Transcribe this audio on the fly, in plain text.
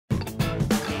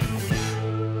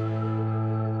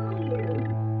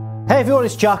Hey everyone,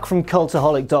 it's Jack from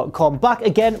Cultaholic.com, back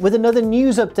again with another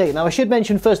news update. Now I should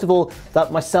mention first of all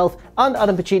that myself and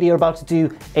Adam Pacitti are about to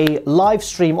do a live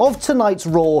stream of tonight's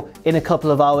Raw in a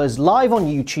couple of hours live on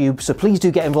YouTube, so please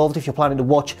do get involved if you're planning to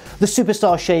watch the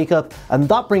Superstar Shake-Up. And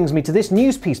that brings me to this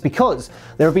news piece, because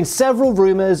there have been several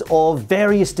rumours of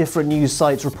various different news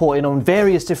sites reporting on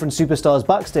various different superstars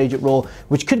backstage at Raw,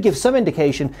 which could give some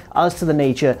indication as to the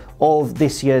nature of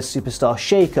this year's Superstar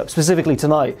Shake-Up, specifically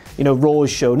tonight, Raw's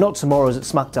show, not tomorrow's at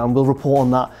SmackDown. We'll report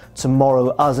on that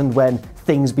tomorrow as and when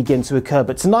things begin to occur.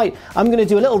 But tonight, I'm going to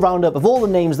do a little roundup of all the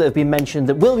names that have been mentioned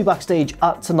that will be backstage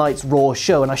at tonight's Raw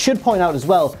show. And I should point out as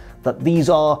well that these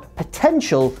are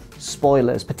potential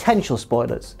spoilers. Potential.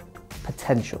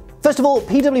 First of all,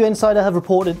 PW Insider have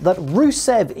reported that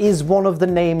Rusev is one of the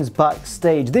names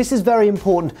backstage. This is very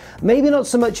important, maybe not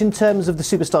so much in terms of the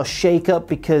Superstar Shake-Up,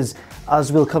 because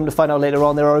as we'll come to find out later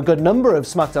on, there are a good number of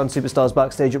SmackDown Superstars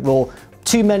backstage at Raw.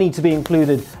 Too many to be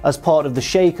included as part of the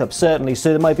shake-up, certainly, so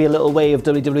there might be a little way of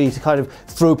WWE to kind of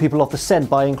throw people off the scent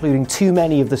by including too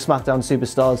many of the SmackDown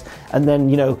superstars, and then,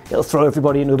 it'll throw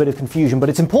everybody into a bit of confusion. But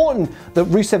it's important that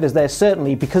Rusev is there,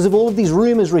 certainly, because of all of these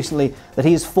rumours recently that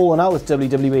he has fallen out with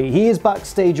WWE. He is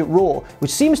backstage at Raw,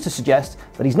 which seems to suggest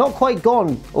that he's not quite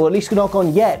gone, or at least not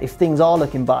gone yet if things are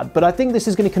looking bad. But I think this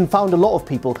is going to confound a lot of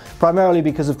people, primarily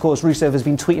because, of course, Rusev has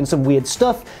been tweeting some weird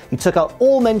stuff. He took out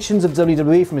all mentions of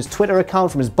WWE from his Twitter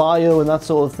account, from his bio and that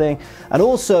sort of thing, and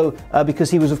also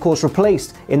because he was of course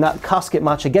replaced in that casket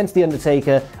match against The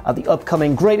Undertaker at the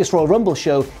upcoming Greatest Royal Rumble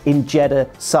show in Jeddah,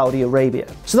 Saudi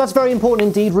Arabia. So that's very important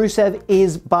indeed. Rusev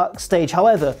is backstage.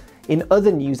 However, in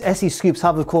other news, SE Scoops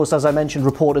have, of course, as I mentioned,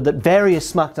 reported that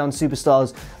various SmackDown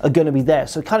superstars are going to be there.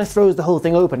 So it kind of throws the whole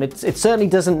thing open. It certainly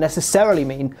doesn't necessarily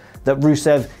mean that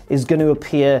Rusev is going to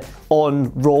appear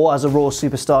on Raw as a Raw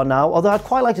superstar now, although I'd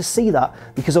quite like to see that,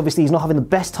 because obviously he's not having the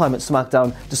best time at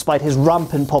SmackDown despite his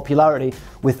rampant popularity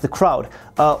with the crowd.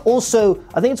 Also,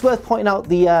 I think it's worth pointing out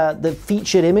the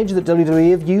featured image that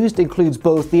WWE have used includes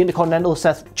both the Intercontinental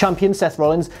Champion Seth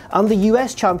Rollins and the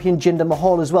US Champion Jinder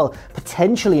Mahal as well,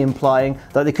 potentially implying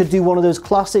that they could do one of those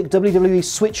classic WWE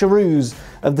switcheroos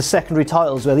of the secondary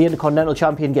titles, where the Intercontinental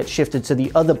Champion gets shifted to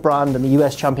the other brand and the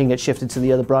US Champion gets shifted to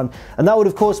the other brand. And that would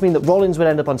of course mean that Rollins would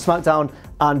end up on SmackDown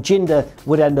and Jinder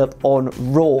would end up on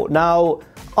Raw. Now,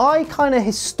 I kind of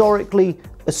historically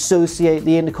associate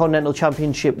the Intercontinental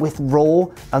Championship with Raw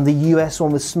and the US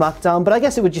one with SmackDown, but I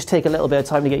guess it would just take a little bit of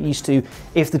time to get used to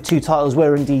if the two titles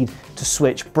were indeed to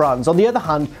switch brands. On the other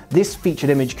hand, this featured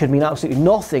image could mean absolutely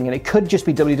nothing, and it could just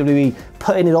be WWE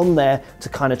putting it on there to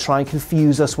kind of try and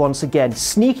confuse us once again.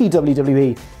 Sneaky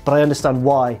WWE, but I understand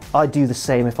why. I'd do the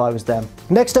same if I was them.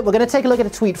 Next up, we're going to take a look at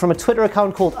a tweet from a Twitter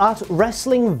account called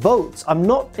 @WrestlingVotes. I'm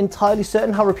not entirely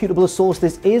certain how reputable a source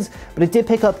this is, but it did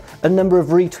pick up a number of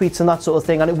retweets and that sort of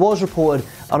thing, and it was reported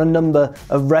on a number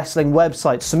of wrestling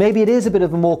websites, so maybe it is a bit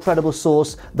of a more credible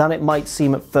source than it might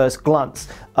seem at first glance.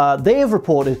 They have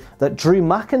reported that Drew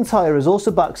McIntyre is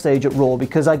also backstage at Raw,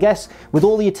 because I guess with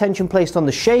all the attention placed on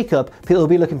the shake-up, people will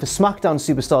be looking for SmackDown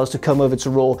superstars to come over to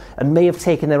Raw and may have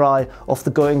taken their eye off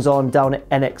the goings-on down at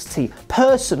NXT.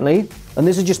 Personally, and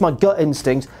this is just my gut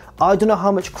instinct, I don't know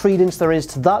how much credence there is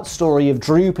to that story of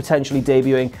Drew potentially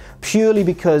debuting, purely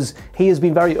because he has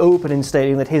been very open in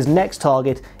stating that his next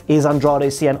target is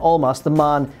Andrade Cien Almas, the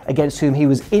man against whom he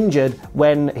was injured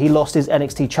when he lost his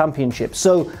NXT championship.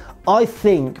 So I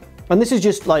think, and this is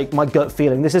just like my gut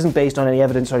feeling, this isn't based on any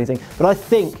evidence or anything, but I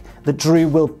think that Drew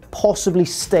will possibly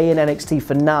stay in NXT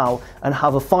for now and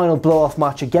have a final blow-off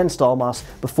match against Almas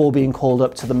before being called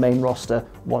up to the main roster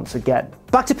once again.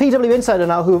 Back to PW Insider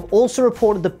now, who have also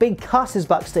reported that Big Cass is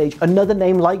backstage, another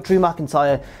name like Drew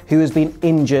McIntyre who has been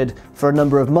injured for a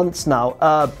number of months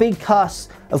now. Big Cass,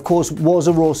 of course, was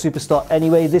a Raw superstar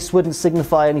anyway. This wouldn't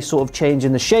signify any sort of change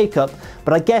in the shake-up,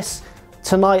 but I guess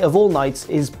tonight of all nights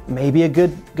is maybe a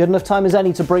good enough time as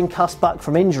any to bring Cass back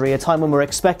from injury, a time when we're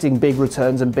expecting big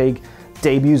returns and big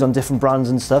debuts on different brands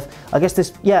and stuff. I guess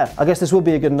this would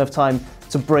be a good enough time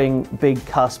to bring Big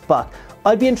Cass back.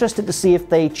 I'd be interested to see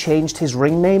if they changed his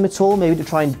ring name at all, maybe to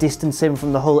try and distance him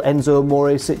from the whole Enzo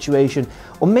Amore situation.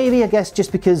 Or maybe, I guess,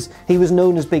 just because he was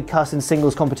known as Big Cass in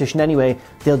singles competition anyway,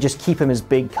 they'll just keep him as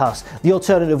Big Cass. The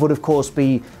alternative would, of course,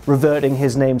 be reverting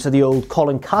his name to the old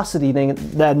Colin Cassidy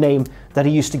name that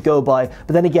he used to go by.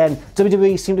 But then again,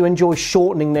 WWE seem to enjoy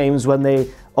shortening names when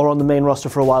they are on the main roster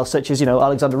for a while, such as,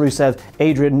 Alexander Rusev,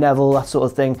 Adrian Neville, that sort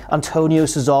of thing, Antonio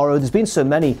Cesaro. There's been so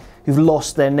many who've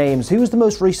lost their names. Who was the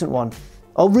most recent one?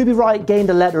 Oh, Ruby Riott gained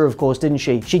a letter, of course, didn't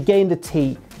she? She gained a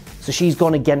T, so she's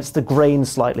gone against the grain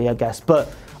slightly, I guess.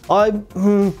 But I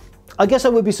I guess I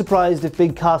would be surprised if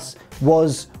Big Cass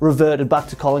was reverted back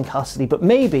to Colin Cassidy, but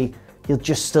maybe he'll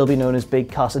just still be known as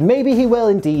Big Cass, and maybe he will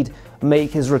indeed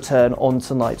make his return on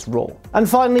tonight's Raw. And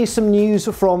finally, some news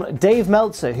from Dave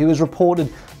Meltzer, who has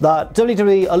reported that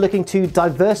WWE are looking to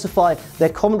diversify their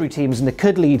commentary teams, and it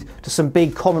could lead to some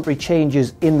big commentary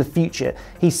changes in the future.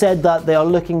 He said that they are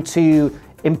looking to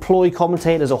employ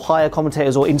commentators or hire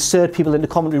commentators or insert people into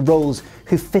commentary roles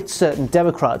who fit certain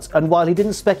Democrats. And while he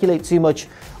didn't speculate too much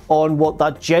on what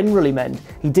that generally meant,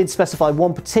 he did specify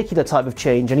one particular type of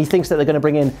change, and he thinks that they're going to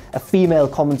bring in a female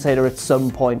commentator at some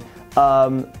point.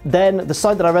 Then the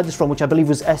site that I read this from, which I believe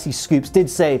was SE Scoops, did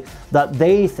say that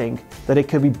they think that it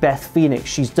could be Beth Phoenix.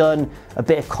 She's done a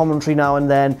bit of commentary now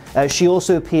and then. She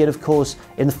also appeared, of course,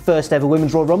 in the first ever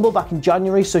Women's Royal Rumble back in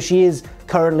January, so she is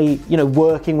currently,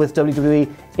 working with WWE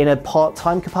in a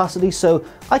part-time capacity, so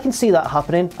I can see that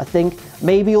happening. I think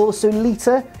maybe also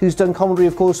Lita, who's done commentary,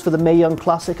 of course, for the Mae Young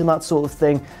Classic and that sort of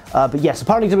thing. But yes,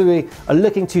 apparently WWE are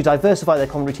looking to diversify their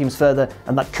commentary teams further,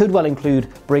 and that could well include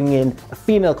bringing in a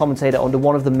female commentator onto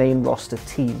one of the main roster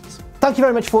teams. Thank you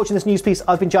very much for watching this news piece.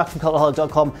 I've been Jack from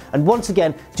Cultaholic.com, and once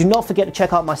again, do not forget to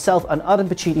check out myself and Adam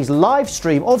Pacidi's live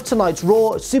stream of tonight's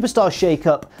Raw Superstar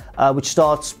Shakeup, which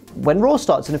starts when Raw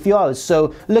starts in a few hours.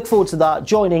 So look forward to that.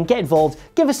 Join in, get involved,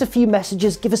 give us a few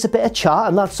messages, give us a bit of chat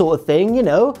and that sort of thing.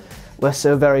 We're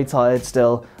so very tired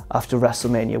still after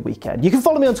WrestleMania weekend. You can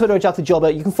follow me on Twitter at Jack the Jobber.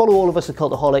 You can follow all of us at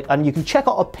Cultaholic, and you can check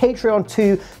out our Patreon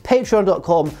too,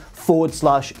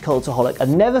 patreon.com/Cultaholic.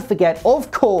 And never forget,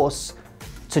 of course,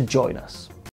 to join us.